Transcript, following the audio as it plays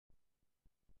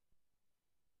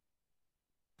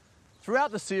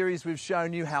Throughout the series, we've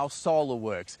shown you how solar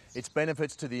works, its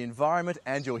benefits to the environment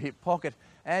and your hip pocket,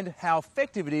 and how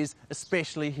effective it is,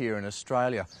 especially here in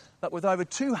Australia. But with over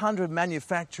 200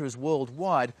 manufacturers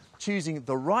worldwide, choosing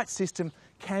the right system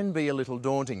can be a little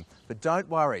daunting. But don't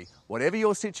worry, whatever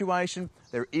your situation,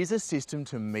 there is a system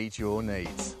to meet your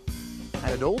needs.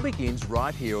 And it all begins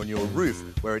right here on your roof,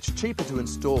 where it's cheaper to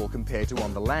install compared to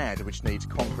on the land, which needs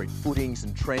concrete footings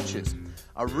and trenches.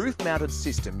 A roof-mounted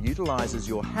system utilises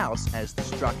your house as the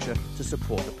structure to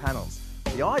support the panels.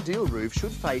 The ideal roof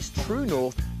should face true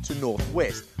north to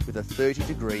northwest with a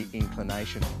 30-degree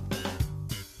inclination.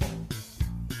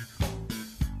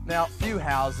 Now, few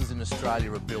houses in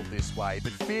Australia are built this way,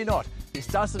 but fear not, this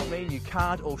doesn't mean you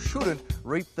can't or shouldn't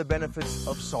reap the benefits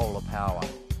of solar power.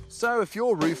 So if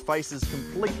your roof faces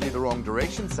completely the wrong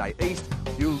direction, say east,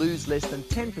 you'll lose less than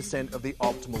 10% of the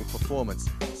optimal performance.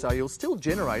 So you'll still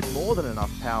generate more than enough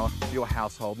power for your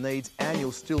household needs, and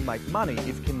you'll still make money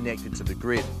if connected to the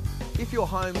grid. If your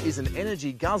home is an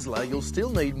energy guzzler, you'll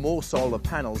still need more solar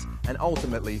panels and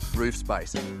ultimately roof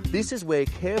space. This is where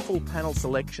careful panel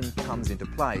selection comes into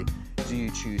play. Do you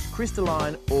choose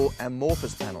crystalline or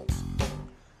amorphous panels?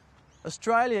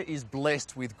 Australia is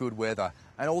blessed with good weather,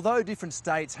 and although different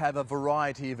states have a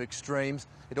variety of extremes,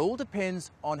 it all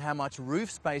depends on how much roof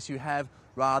space you have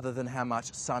rather than how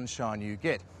much sunshine you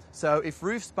get. So if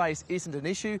roof space isn't an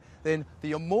issue, then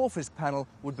the amorphous panel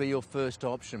would be your first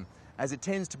option, as it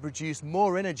tends to produce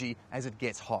more energy as it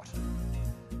gets hot.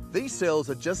 These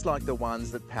cells are just like the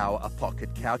ones that power a pocket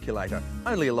calculator,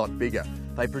 only a lot bigger.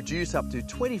 They produce up to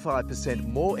 25%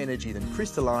 more energy than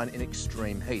crystalline in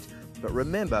extreme heat. But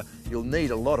remember, you'll need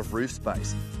a lot of roof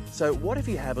space. So what if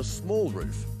you have a small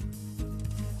roof?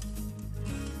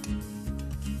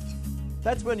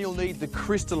 That's when you'll need the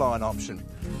crystalline option.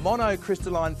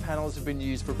 Monocrystalline panels have been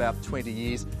used for about 20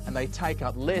 years and they take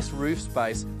up less roof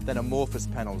space than amorphous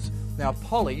panels. Now,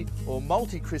 poly or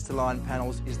multicrystalline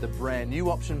panels is the brand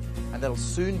new option, and that'll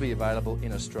soon be available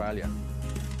in Australia.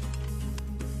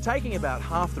 Taking about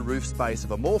half the roof space of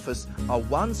amorphous, a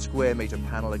 1 square metre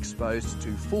panel exposed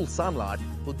to full sunlight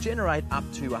will generate up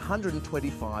to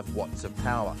 125 watts of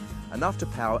power, enough to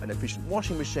power an efficient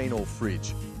washing machine or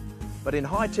fridge. But in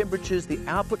high temperatures, the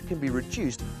output can be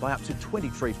reduced by up to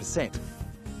 23%.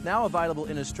 Now available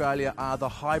in Australia are the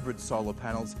hybrid solar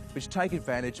panels, which take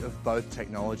advantage of both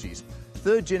technologies.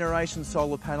 Third generation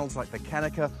solar panels like the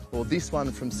Canica or this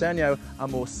one from Sanyo are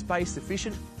more space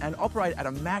efficient and operate at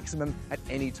a maximum at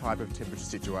any type of temperature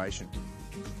situation.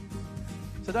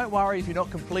 So don't worry if you're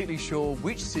not completely sure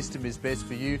which system is best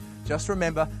for you. Just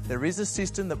remember, there is a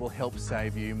system that will help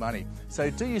save you money.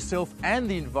 So do yourself and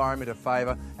the environment a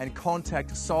favour and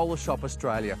contact Solar Shop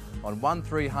Australia on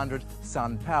 1300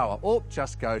 Sun Power, or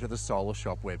just go to the Solar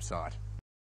Shop website.